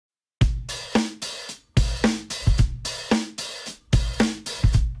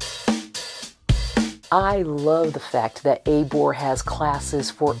I love the fact that ABoR has classes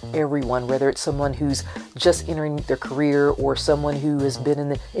for everyone, whether it's someone who's just entering their career or someone who has been in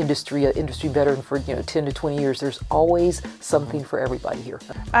the industry, an industry veteran for 10 to 20 years. There's always something for everybody here.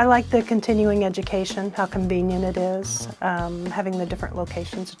 I like the continuing education, how convenient it is, having the different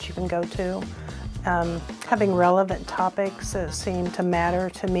locations that you can go to. Having relevant topics that seem to matter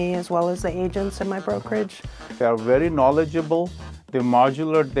to me as well as the agents in my brokerage. They are very knowledgeable. The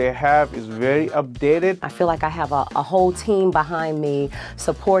modular they have is very updated. I feel like I have a whole team behind me,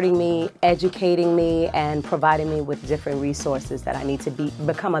 supporting me, educating me, and providing me with different resources that I need to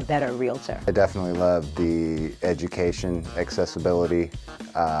become a better realtor. I definitely love the education, accessibility,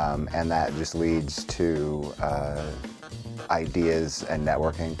 and that just leads to ideas and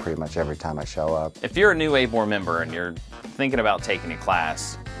networking pretty much every time I show up. If you're a new ABoR member and you're thinking about taking a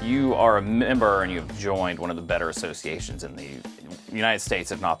class, you are a member and you've joined one of the better associations in the United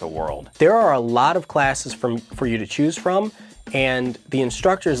States, if not the world. There are a lot of classes for you to choose from, and the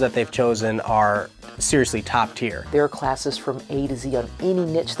instructors that they've chosen are seriously top tier. There are classes from A to Z on any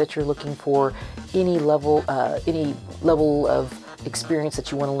niche that you're looking for, any level of experience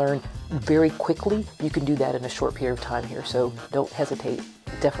that you want to learn very quickly. You can do that in a short period of time here, so don't hesitate.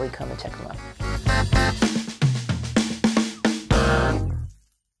 Definitely come and check them out.